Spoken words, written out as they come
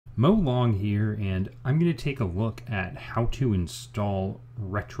Mo Long here, and I'm going to take a look at how to install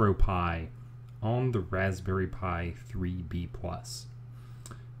RetroPie on the Raspberry Pi 3B+.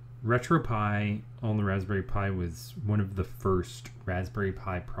 RetroPie on the Raspberry Pi was one of the first Raspberry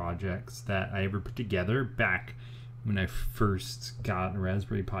Pi projects that I ever put together back when I first got a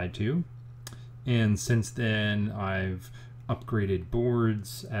Raspberry Pi 2. And since then, I've upgraded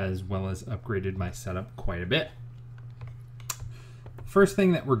boards as well as upgraded my setup quite a bit. First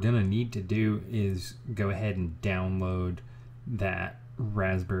thing that we're going to need to do is go ahead and download that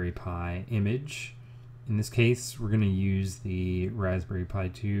Raspberry Pi image. In this case, we're going to use the Raspberry Pi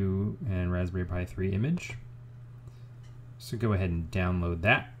 2 and Raspberry Pi 3 image. So go ahead and download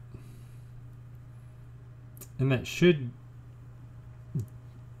that. And that should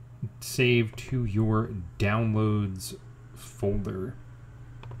save to your downloads folder.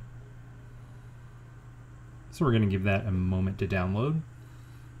 So we're going to give that a moment to download.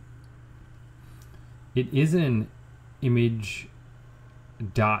 It is an image.gz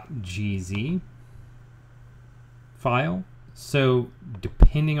file, so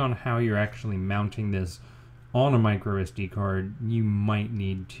depending on how you're actually mounting this on a micro SD card, you might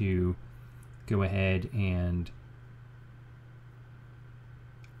need to go ahead and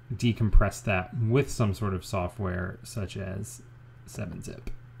decompress that with some sort of software such as 7-zip.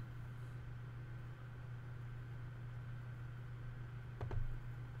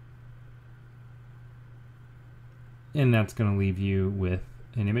 And that's going to leave you with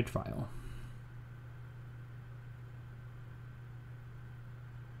an image file.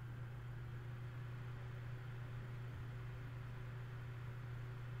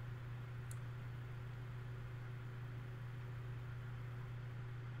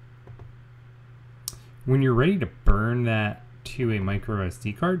 When you're ready to burn that to a micro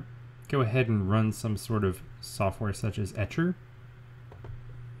SD card, go ahead and run some sort of software such as Etcher.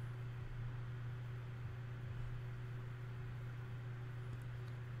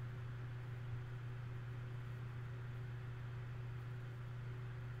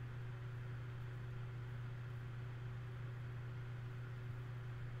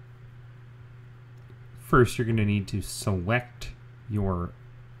 First, you're going to need to select your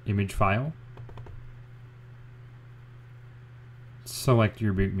image file. Select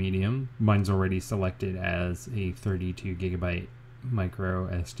your boot medium. Mine's already selected as a 32 gigabyte micro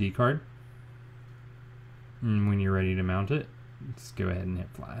SD card. And when you're ready to mount it, just go ahead and hit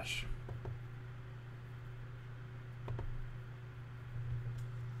flash.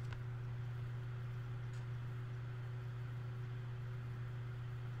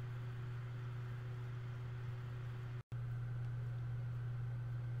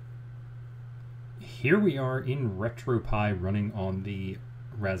 Here we are in RetroPie running on the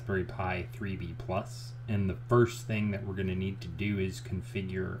Raspberry Pi 3B+, and the first thing that we're going to need to do is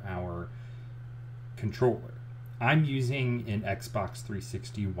configure our controller. I'm using an Xbox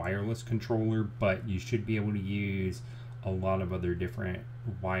 360 wireless controller, but you should be able to use a lot of other different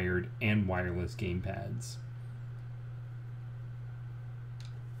wired and wireless gamepads.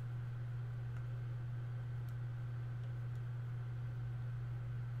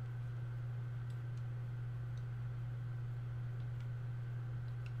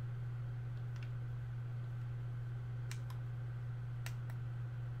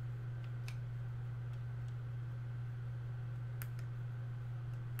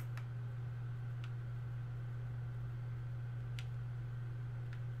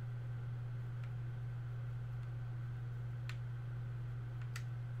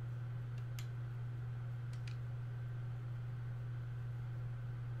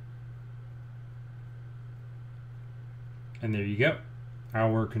 And there you go.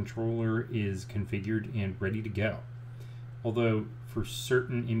 Our controller is configured and ready to go. Although for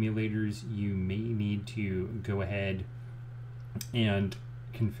certain emulators, you may need to go ahead and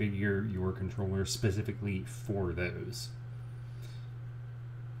configure your controller specifically for those.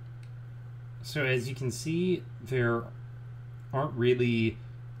 So as you can see, there aren't really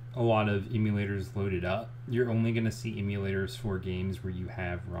a lot of emulators loaded up. You're only going to see emulators for games where you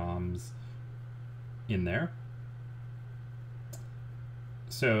have ROMs in there.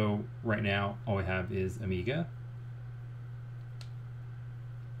 So right now, all we have is Amiga.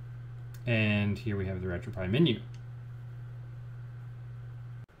 And here we have the RetroPie menu.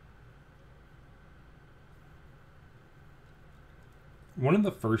 One of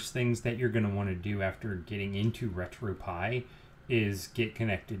the first things that you're going to want to do after getting into RetroPie is get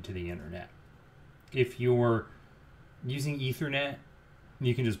connected to the internet. If you're using Ethernet,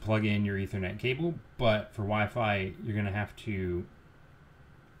 you can just plug in your Ethernet cable, but for Wi-Fi, you're going to have to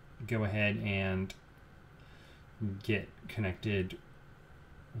go ahead and get connected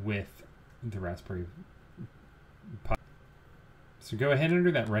with the Raspberry Pi. So go ahead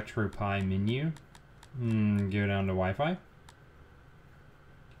under that RetroPie menu, go down to Wi-Fi.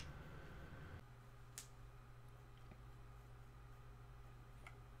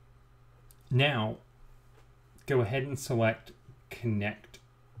 Now, go ahead and select Connect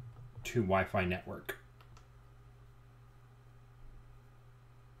to Wi-Fi Network.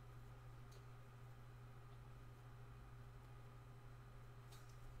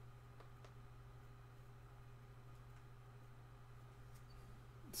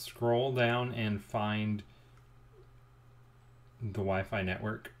 Scroll down and find the Wi-Fi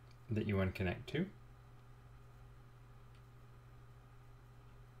network that you want to connect to.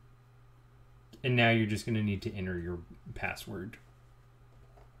 And now you're just going to need to enter your password.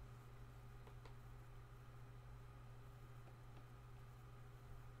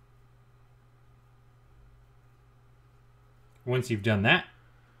 Once you've done that,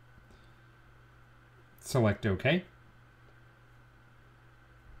 select OK.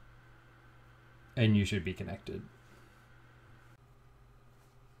 And you should be connected.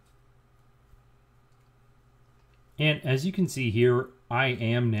 And as you can see here, I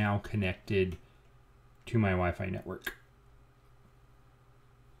am now connected to my Wi-Fi network.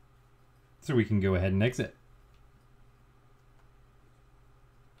 So we can go ahead and exit.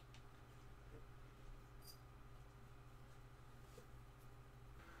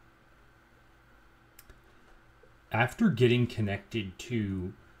 After getting connected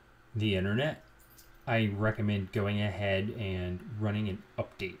to the internet, I recommend going ahead and running an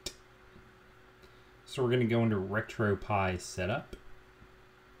update. So we're going to go into RetroPie Setup.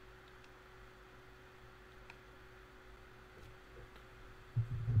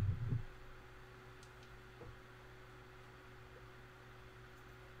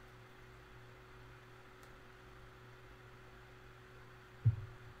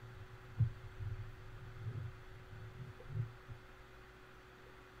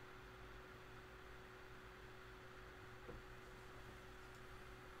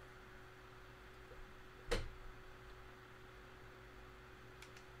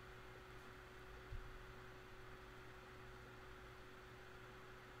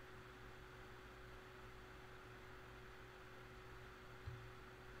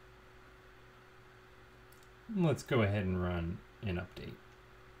 Let's go ahead and run an update.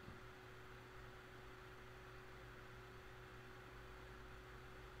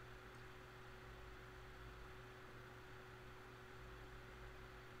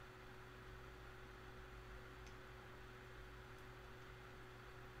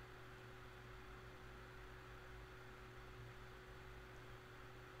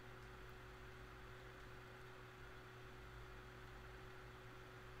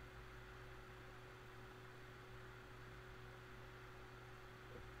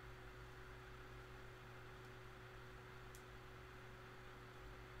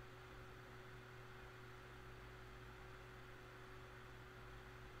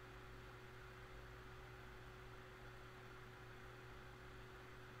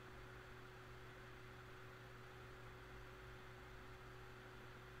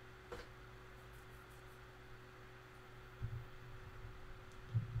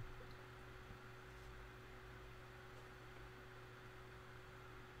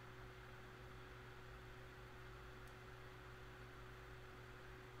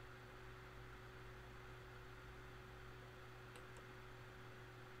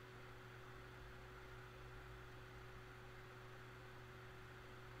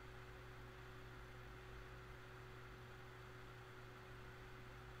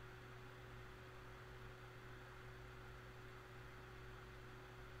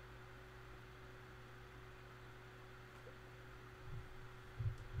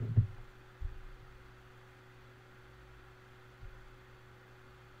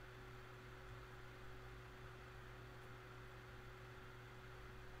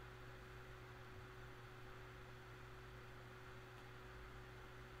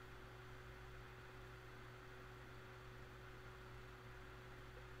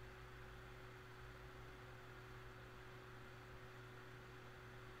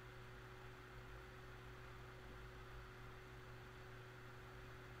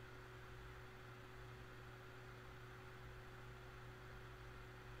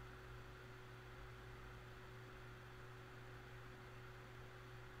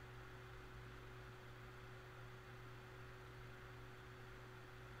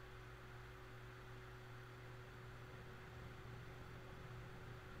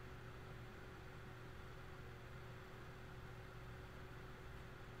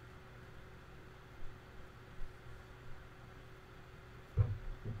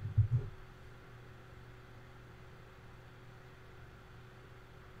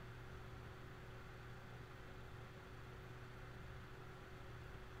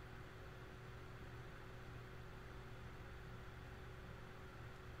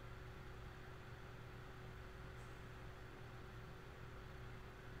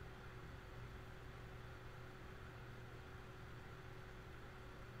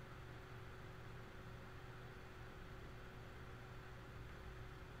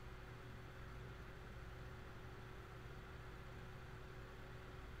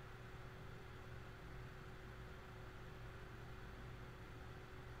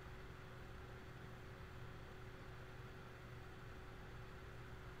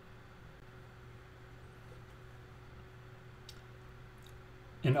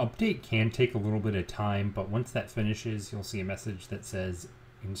 An update can take a little bit of time, but once that finishes, you'll see a message that says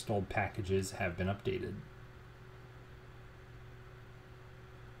installed packages have been updated.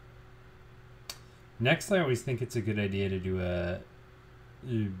 Next, I always think it's a good idea to do a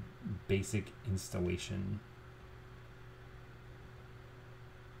basic installation.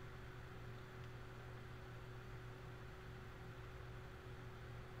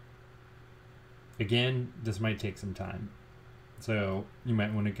 Again, this might take some time. So you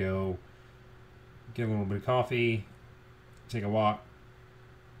might want to go get a little bit of coffee, take a walk,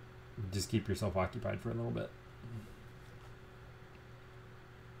 just keep yourself occupied for a little bit.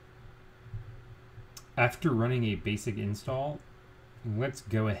 After running a basic install, let's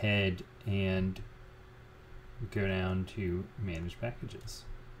go ahead and go down to Manage Packages.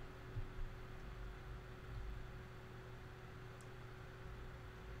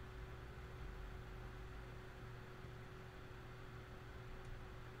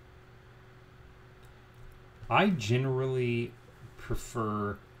 I generally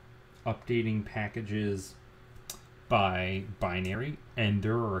prefer updating packages by binary, and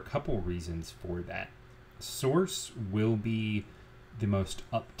there are a couple reasons for that. Source will be the most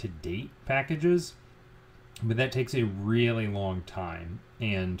up-to-date packages, but that takes a really long time,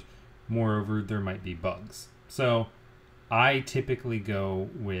 and moreover, there might be bugs. So I typically go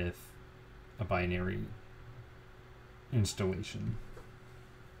with a binary installation.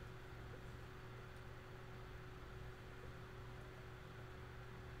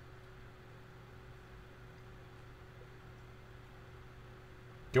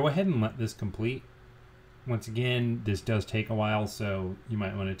 Go ahead and let this complete. Once again, this does take a while, so you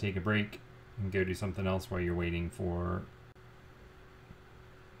might want to take a break and go do something else while you're waiting for.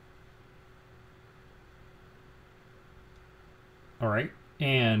 All right,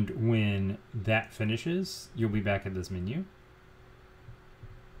 and when that finishes, you'll be back at this menu.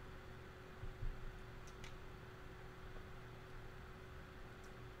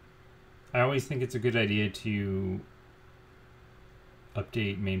 I always think it's a good idea to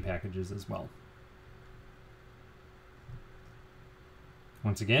update main packages as well.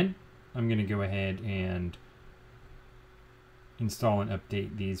 Once again, I'm going to go ahead and install and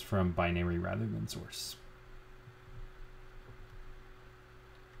update these from binary rather than source.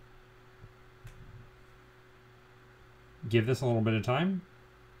 Give this a little bit of time.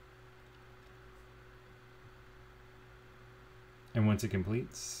 And once it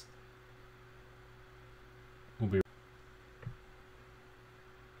completes, we'll be.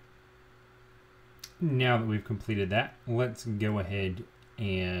 Now that we've completed that, let's go ahead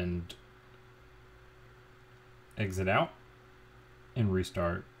and exit out and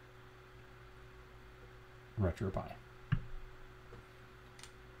restart RetroPie.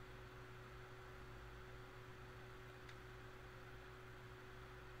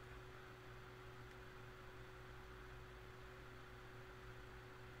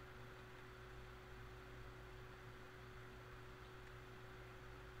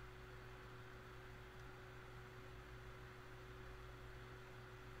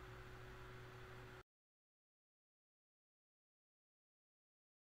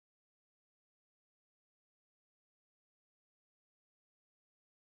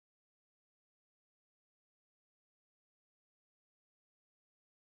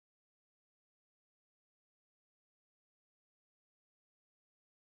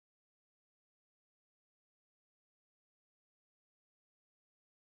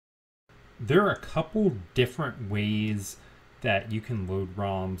 There are a couple different ways that you can load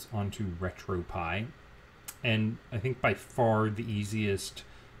ROMs onto RetroPie, and I think by far the easiest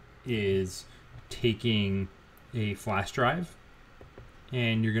is taking a flash drive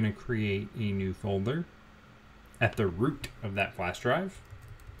and you're going to create a new folder at the root of that flash drive.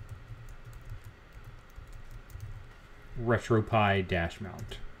 RetroPie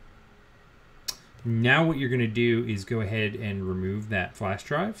 -mount. Now what you're going to do is go ahead and remove that flash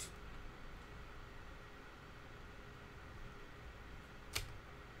drive.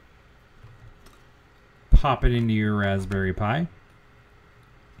 Pop it into your Raspberry Pi.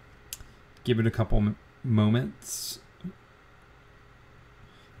 Give it a couple moments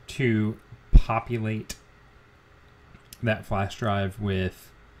to populate that flash drive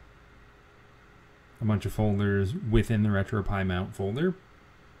with a bunch of folders within the RetroPie mount folder.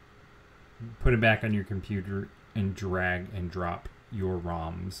 Put it back on your computer and drag and drop your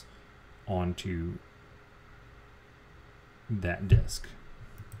ROMs onto that disk.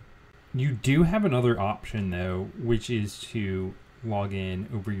 You do have another option though, which is to log in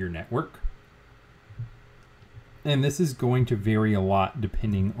over your network. And this is going to vary a lot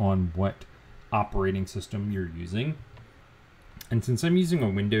depending on what operating system you're using. And since I'm using a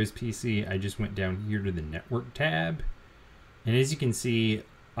Windows PC, I just went down here to the Network tab. And as you can see,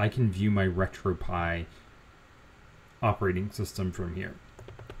 I can view my RetroPie operating system from here.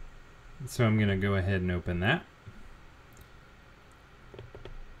 So I'm going to go ahead and open that.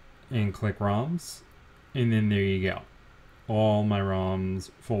 And click ROMs. And then there you go. All my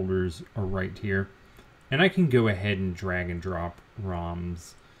ROMs folders are right here. And I can go ahead and drag and drop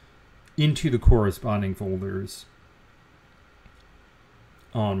ROMs into the corresponding folders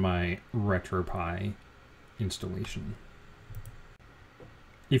on my RetroPie installation.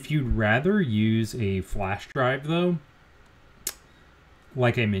 If you'd rather use a flash drive though,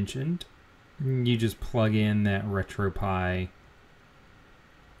 like I mentioned, you just plug in that RetroPie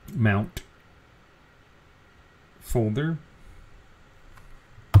mount folder.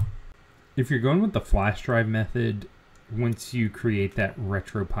 If you're going with the flash drive method, once you create that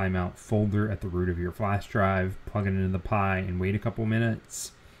RetroPie mount folder at the root of your flash drive, plug it into the Pi and wait a couple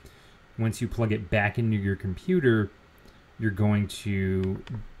minutes. Once you plug it back into your computer, you're going to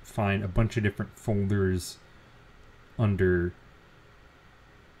find a bunch of different folders under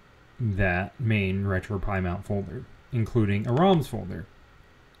that main RetroPie mount folder, including a ROMs folder.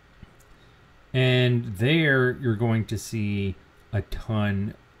 And there you're going to see a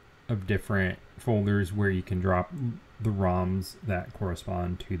ton of different folders where you can drop the ROMs that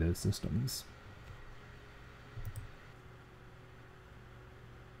correspond to those systems.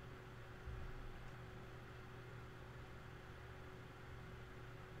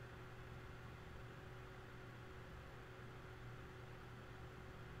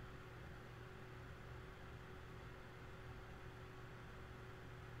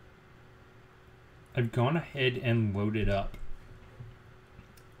 I've gone ahead and loaded up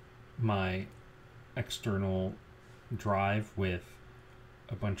my external drive with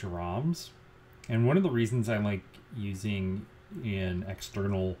a bunch of ROMs. And one of the reasons I like using an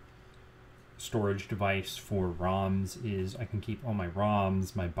external storage device for ROMs is I can keep all my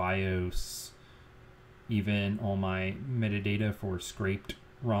ROMs, my BIOS, even all my metadata for scraped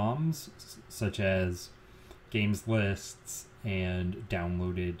ROMs, such as games lists and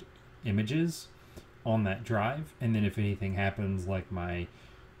downloaded images on that drive. And then if anything happens, like my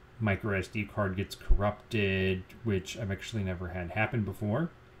micro SD card gets corrupted, which I've actually never had happen before,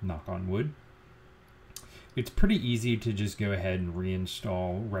 knock on wood, it's pretty easy to just go ahead and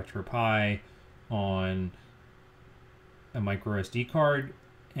reinstall RetroPie on a micro SD card,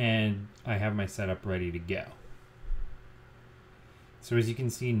 and I have my setup ready to go. So as you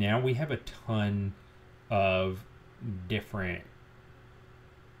can see now, we have a ton of different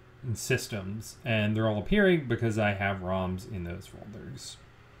systems, and they're all appearing because I have ROMs in those folders.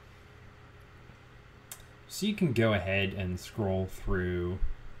 So you can go ahead and scroll through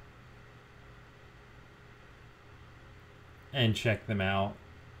and check them out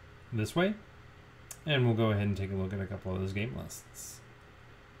this way. And we'll go ahead and take a look at a couple of those game lists.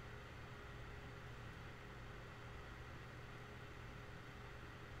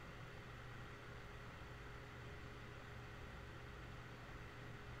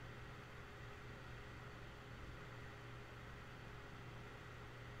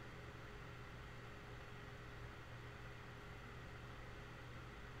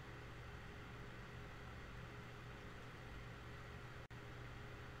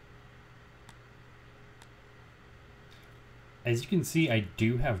 As you can see, I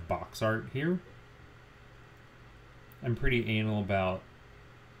do have box art here. I'm pretty anal about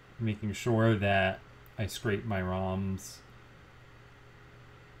making sure that I scrape my ROMs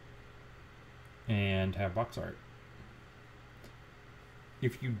and have box art.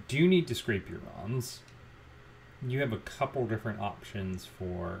 If you do need to scrape your ROMs, you have a couple different options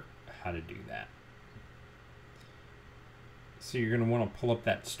for how to do that. So you're going to want to pull up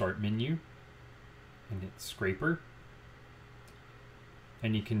that start menu and hit scraper.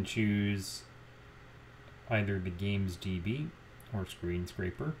 And you can choose either the Games DB or Screen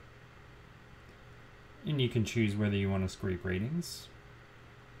Scraper. And you can choose whether you want to scrape ratings.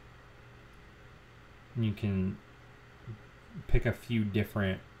 And you can pick a few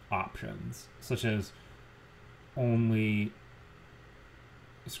different options, such as only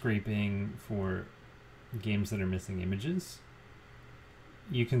scraping for games that are missing images.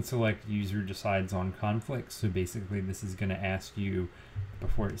 You can select user decides on conflicts. So basically this is going to ask you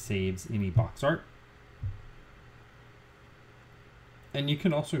before it saves any box art. And you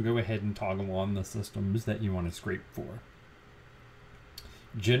can also go ahead and toggle on the systems that you want to scrape for.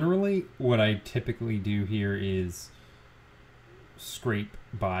 Generally, what I typically do here is scrape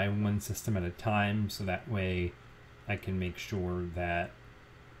by one system at a time, so that way I can make sure that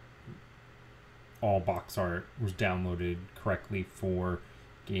all box art was downloaded correctly for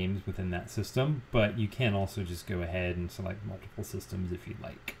games within that system, but you can also just go ahead and select multiple systems if you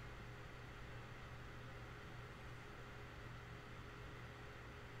like.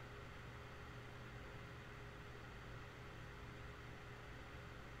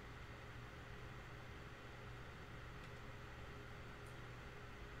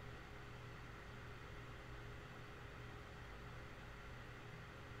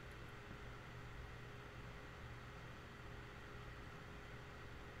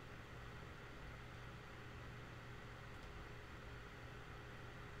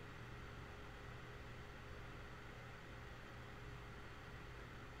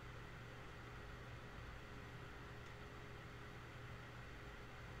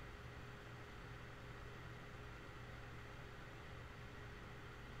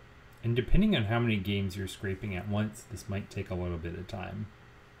 And depending on how many games you're scraping at once, this might take a little bit of time.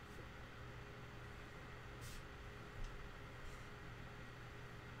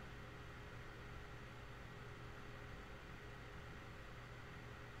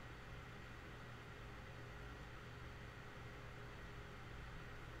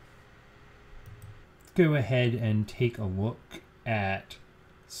 Go ahead and take a look at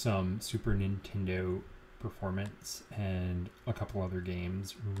some Super Nintendo performance and a couple other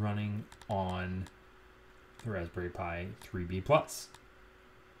games running on the Raspberry Pi 3B Plus.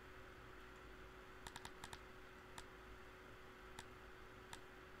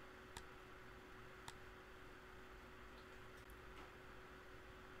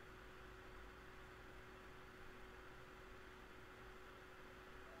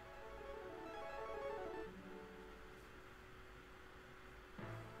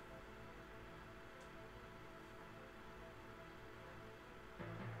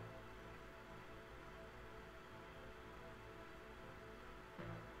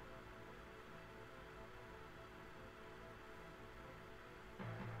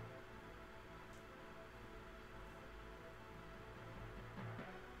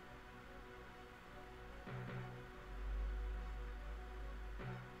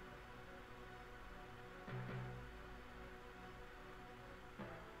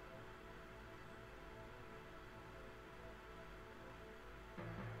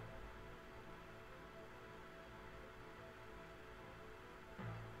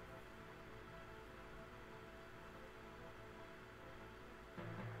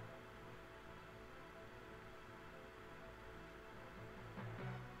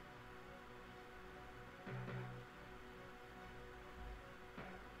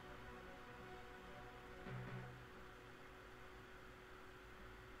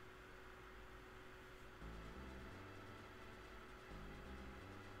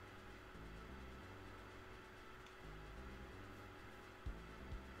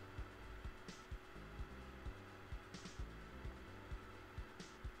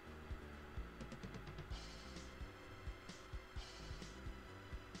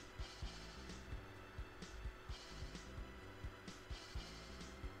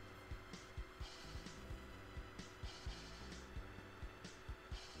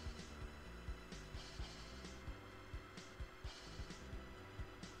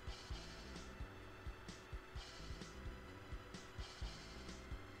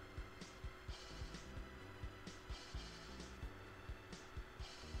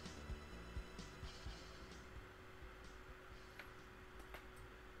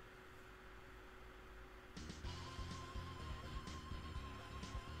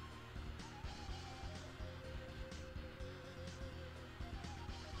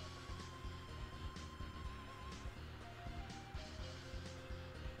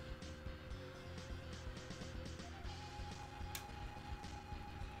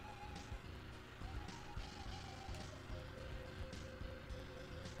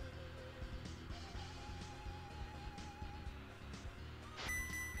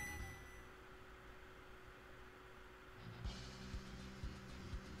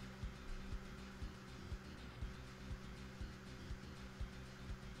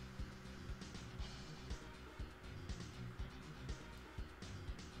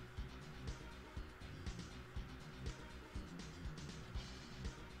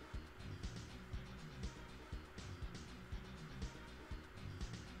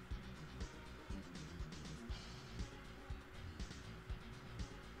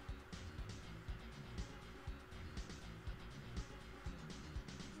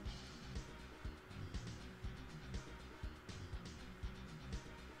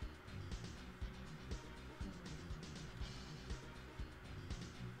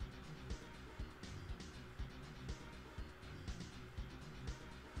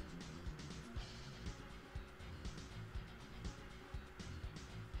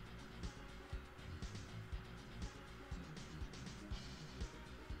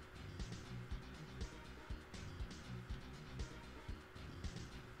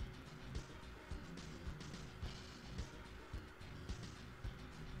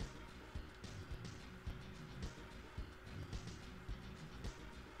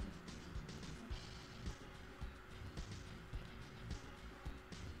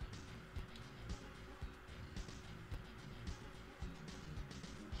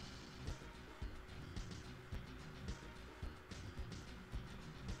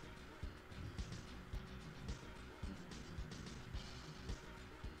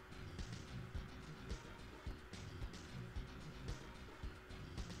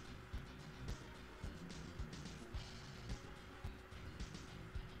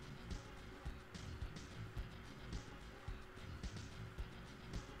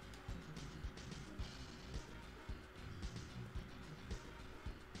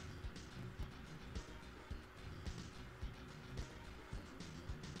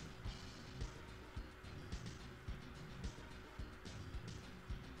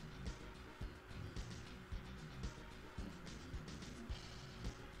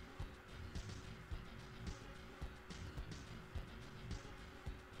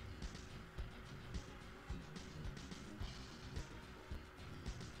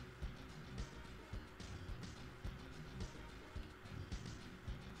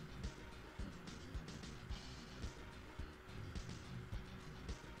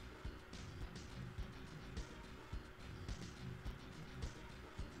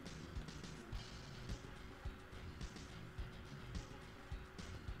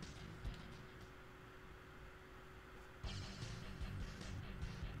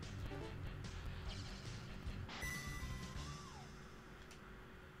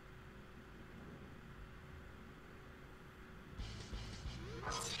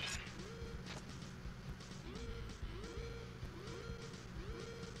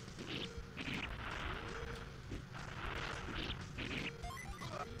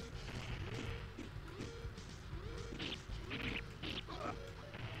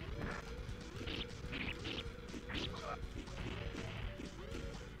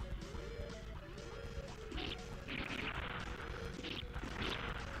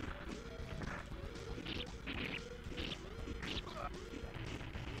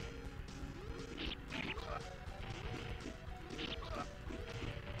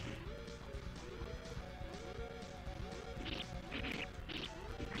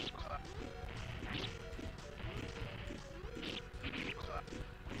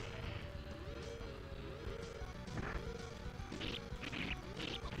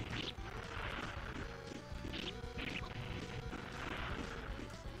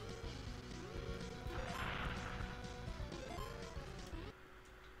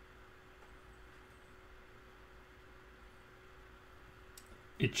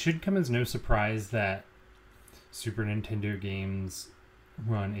 It should come as no surprise that Super Nintendo games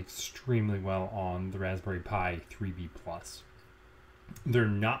run extremely well on the Raspberry Pi 3B Plus. They're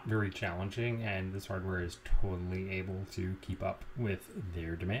not very challenging, and this hardware is totally able to keep up with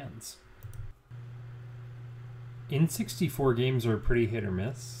their demands. N64 games are pretty hit or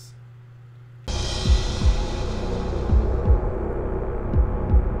miss.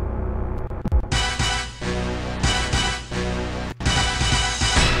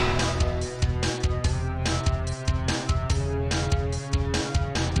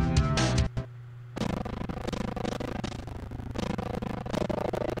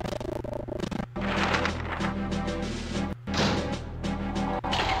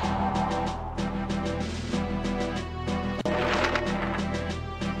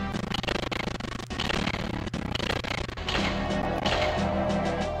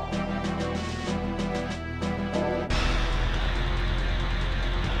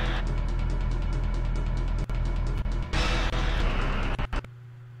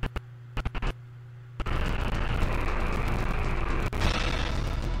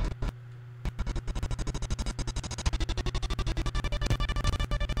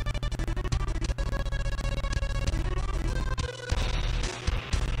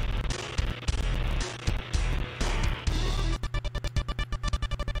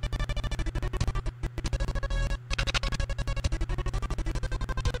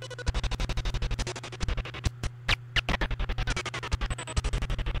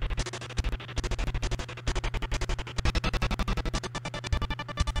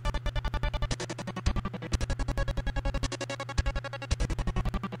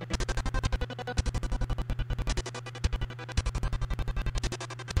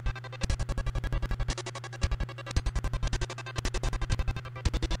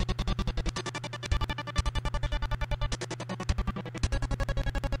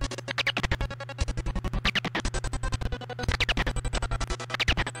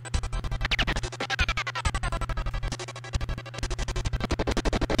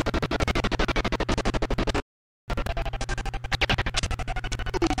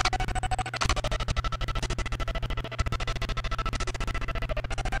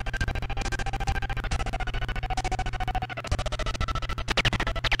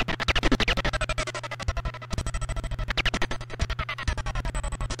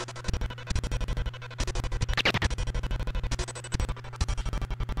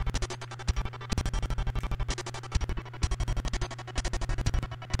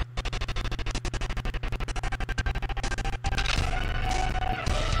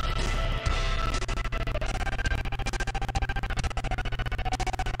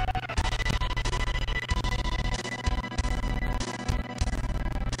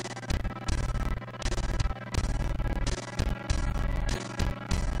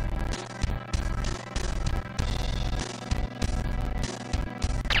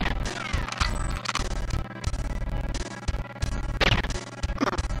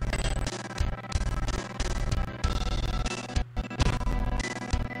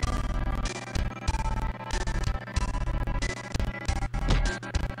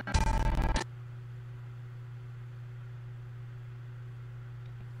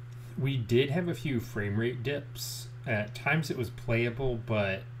 We did have a few frame rate dips. At times it was playable,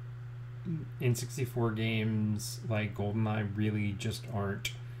 but N64 games like GoldenEye really just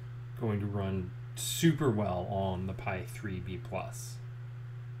aren't going to run super well on the Pi 3B Plus.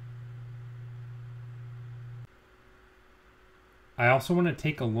 I also want to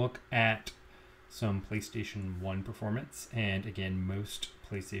take a look at some PlayStation 1 performance, and again, most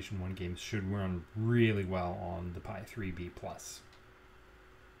PlayStation 1 games should run really well on the Pi 3B Plus.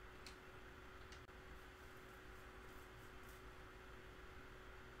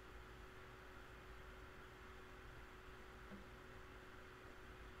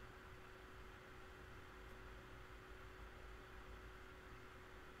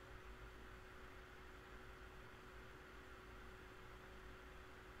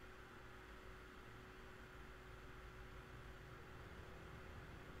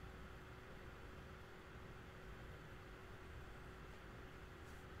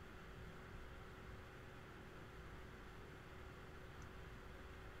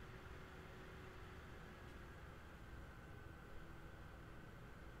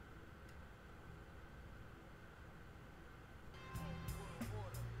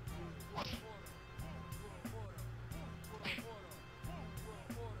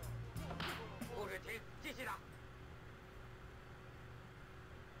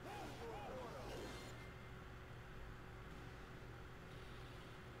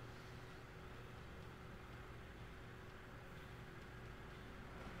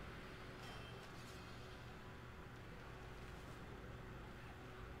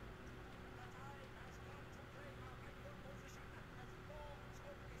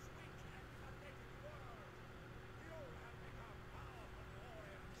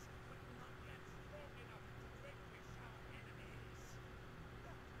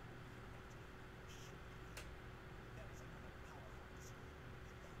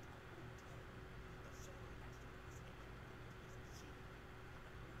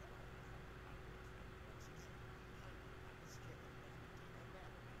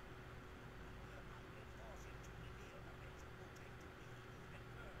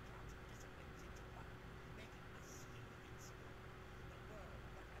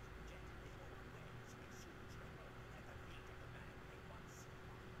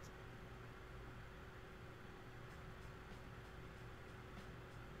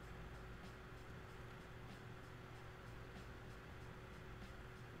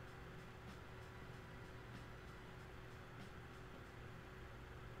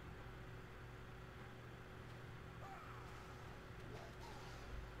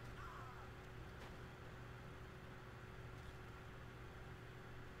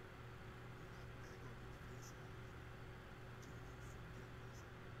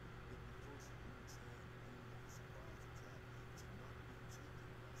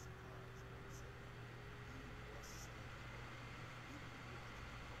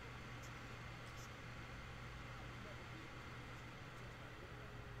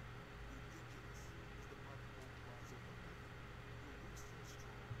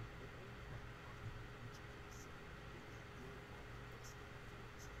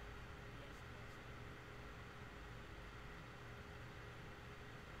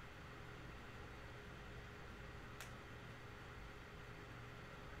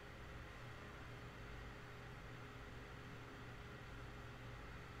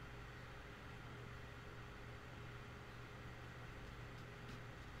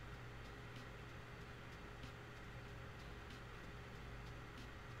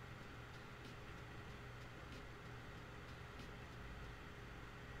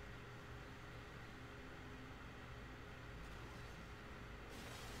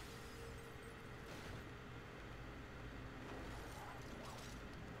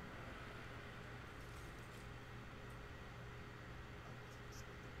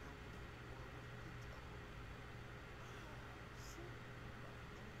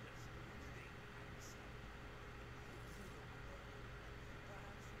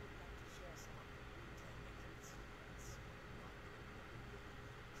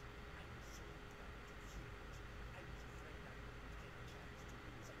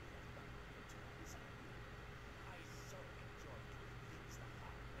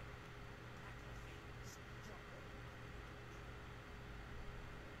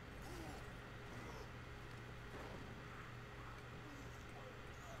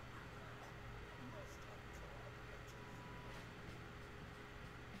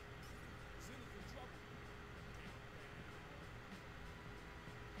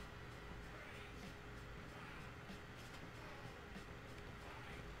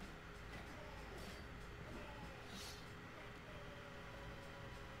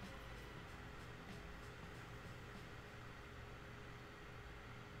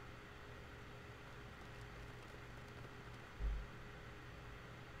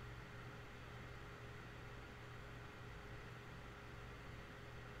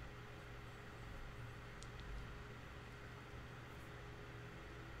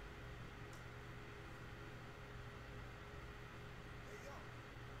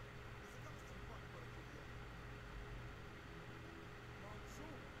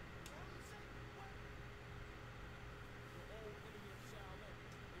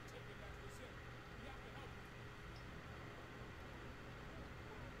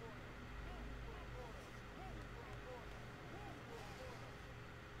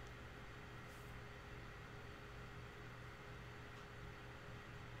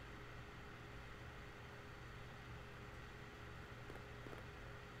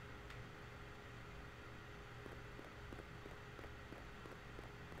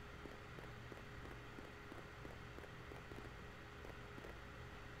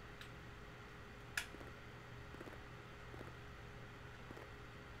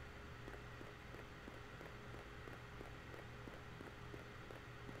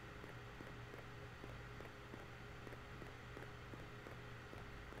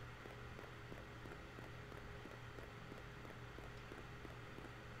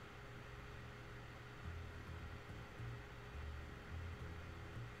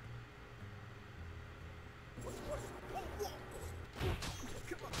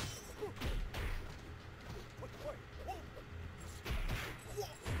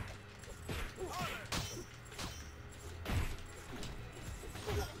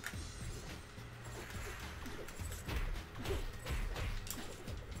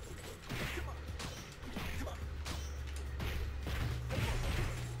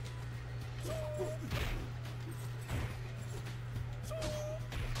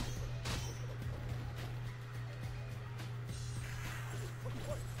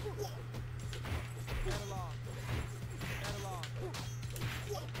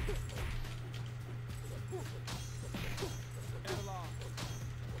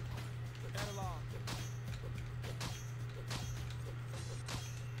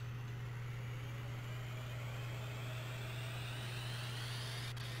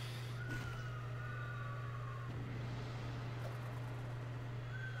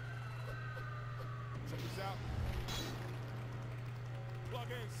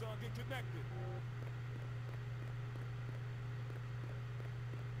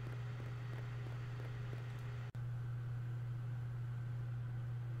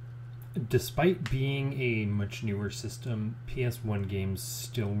 Despite being a much newer system, PS1 games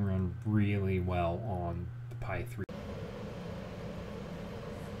still run really well on the Pi 3.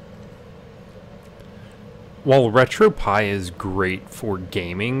 While RetroPie is great for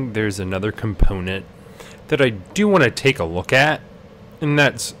gaming, there's another component that I do want to take a look at, and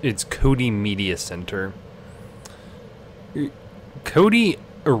that's its Kodi Media Center. Kodi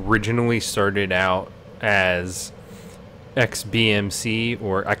originally started out as XBMC,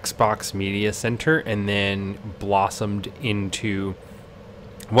 or Xbox Media Center, and then blossomed into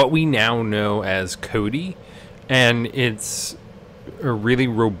what we now know as Kodi, and it's a really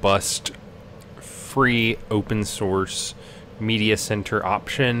robust, free, open source media center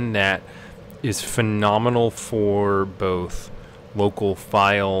option that is phenomenal for both local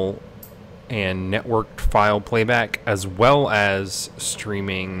file and networked file playback, as well as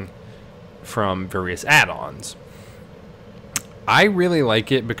streaming from various add-ons. I really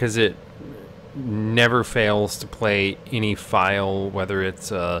like it because it never fails to play any file, whether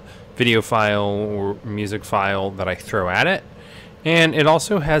it's a video file or music file that I throw at it. And it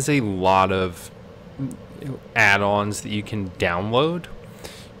also has a lot of add-ons that you can download.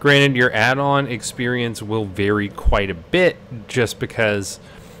 Granted, your add-on experience will vary quite a bit just because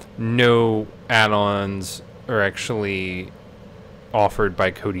no add-ons are actually offered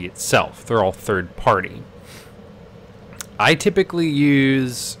by Kodi itself. They're all third-party. I typically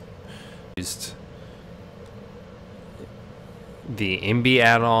used the MB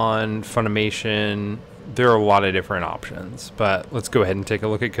add-on, Funimation. There are a lot of different options, but let's go ahead and take a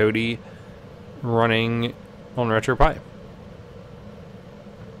look at Kodi running on RetroPie.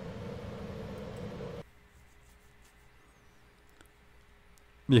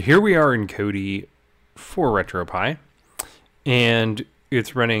 Here we are in Kodi for RetroPie, and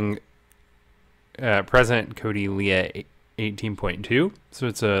it's running present Kodi Leah 18.2, so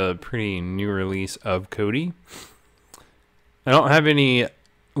it's a pretty new release of Kodi. I don't have any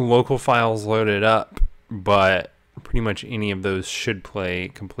local files loaded up, but pretty much any of those should play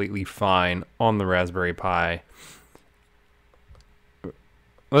completely fine on the Raspberry Pi.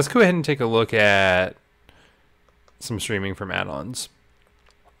 Let's go ahead and take a look at some streaming from add-ons.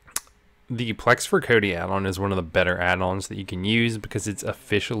 The Plex for Kodi add-on is one of the better add-ons that you can use because it's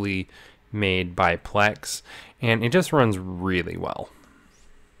officially made by Plex, and it just runs really well.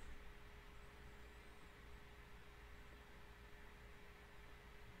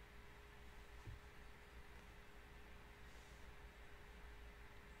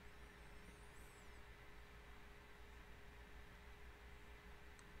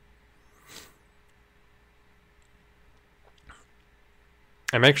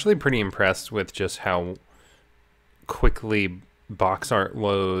 I'm actually pretty impressed with just how quickly box art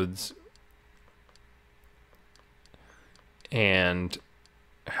loads and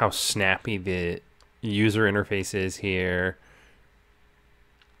how snappy the user interface is here,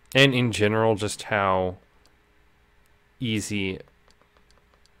 and in general just how easy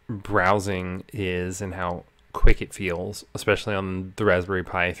browsing is and how quick it feels, especially on the Raspberry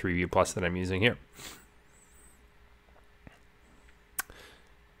Pi 3B Plus that I'm using here.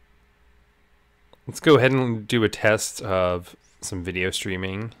 Let's go ahead and do a test of some video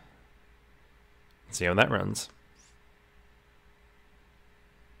streaming. See how that runs.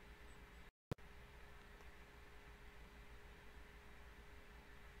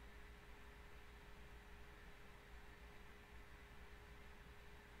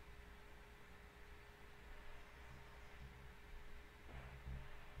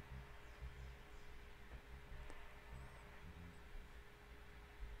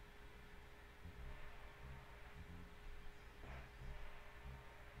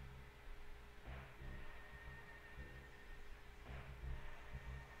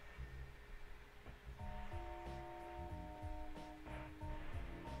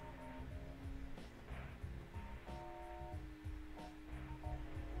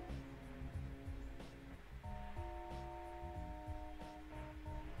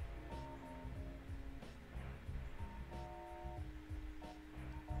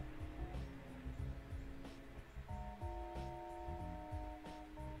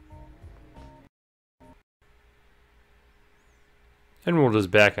 And we'll just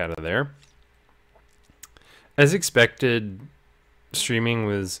back out of there. As expected, streaming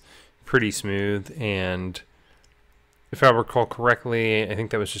was pretty smooth, and if I recall correctly, I think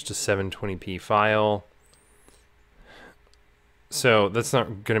that was just a 720p file. So that's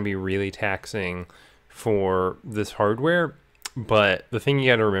not going to be really taxing for this hardware. But the thing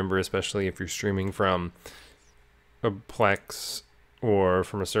you got to remember, especially if you're streaming from a Plex or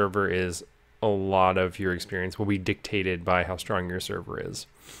from a server, is a lot of your experience will be dictated by how strong your server is.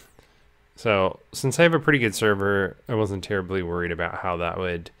 So since I have a pretty good server, I wasn't terribly worried about how that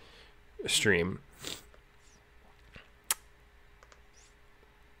would stream.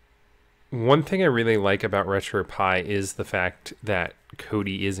 One thing I really like about RetroPie is the fact that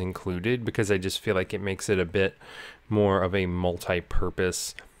Kodi is included, because I just feel like it makes it a bit more of a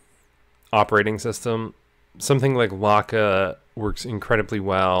multi-purpose operating system. Something like Laka works incredibly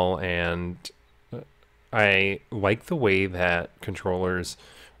well, and I like the way that controllers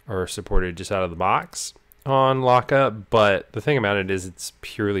are supported just out of the box on Laka, but the thing about it is it's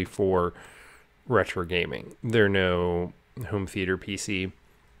purely for retro gaming. There are no home theater PC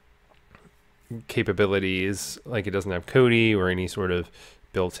capabilities, like it doesn't have Kodi or any sort of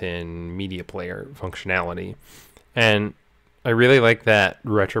built-in media player functionality. And I really like that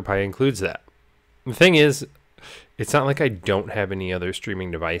RetroPie includes that. The thing is, it's not like I don't have any other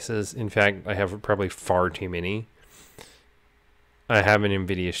streaming devices. In fact, I have probably far too many. I have an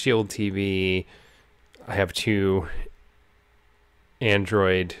NVIDIA Shield TV. I have 2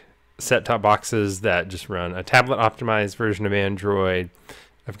 Android set-top boxes that just run a tablet-optimized version of Android.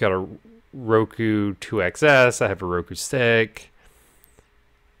 I've got a Roku 2XS. I have a Roku stick.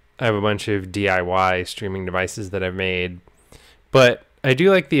 I have a bunch of DIY streaming devices that I've made. But I do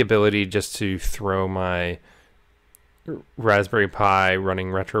like the ability just to throw my Raspberry Pi running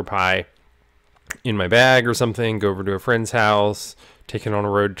RetroPie in my bag or something, go over to a friend's house, take it on a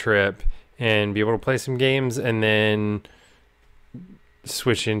road trip, and be able to play some games, and then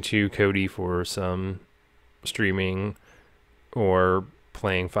switch into Kodi for some streaming or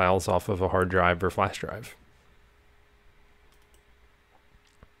playing files off of a hard drive or flash drive.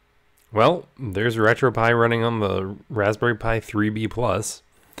 Well, there's RetroPie running on the Raspberry Pi 3B Plus.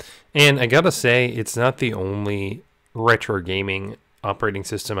 And I gotta say, it's not the only retro gaming operating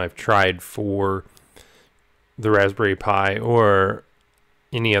system I've tried for the Raspberry Pi or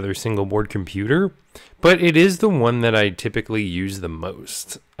any other single board computer, but it is the one that I typically use the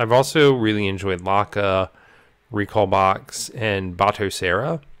most. I've also really enjoyed Laka, Recallbox, and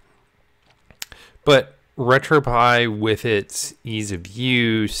Batocera. But RetroPie, with its ease of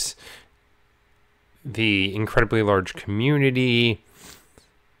use, the incredibly large community,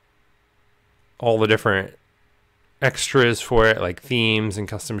 all the different extras for it, like themes and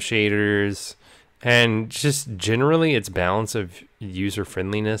custom shaders, and just generally its balance of user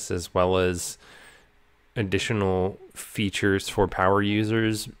friendliness as well as additional features for power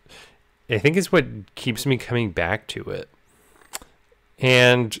users, I think is what keeps me coming back to it.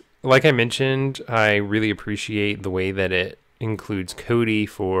 And like I mentioned, I really appreciate the way that it includes Kodi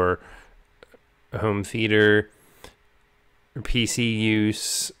for home theater, PC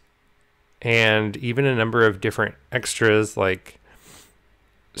use, and even a number of different extras like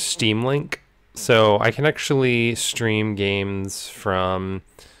Steam Link. So I can actually stream games from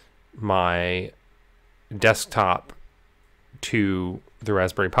my desktop to the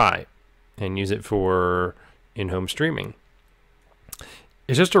Raspberry Pi and use it for in-home streaming.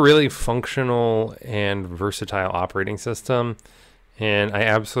 It's just a really functional and versatile operating system, and I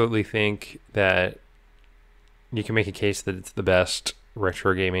absolutely think that you can make a case that it's the best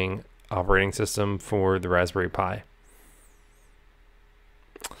retro gaming operating system for the Raspberry Pi.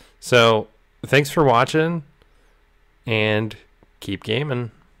 So thanks for watching, and keep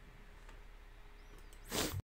gaming.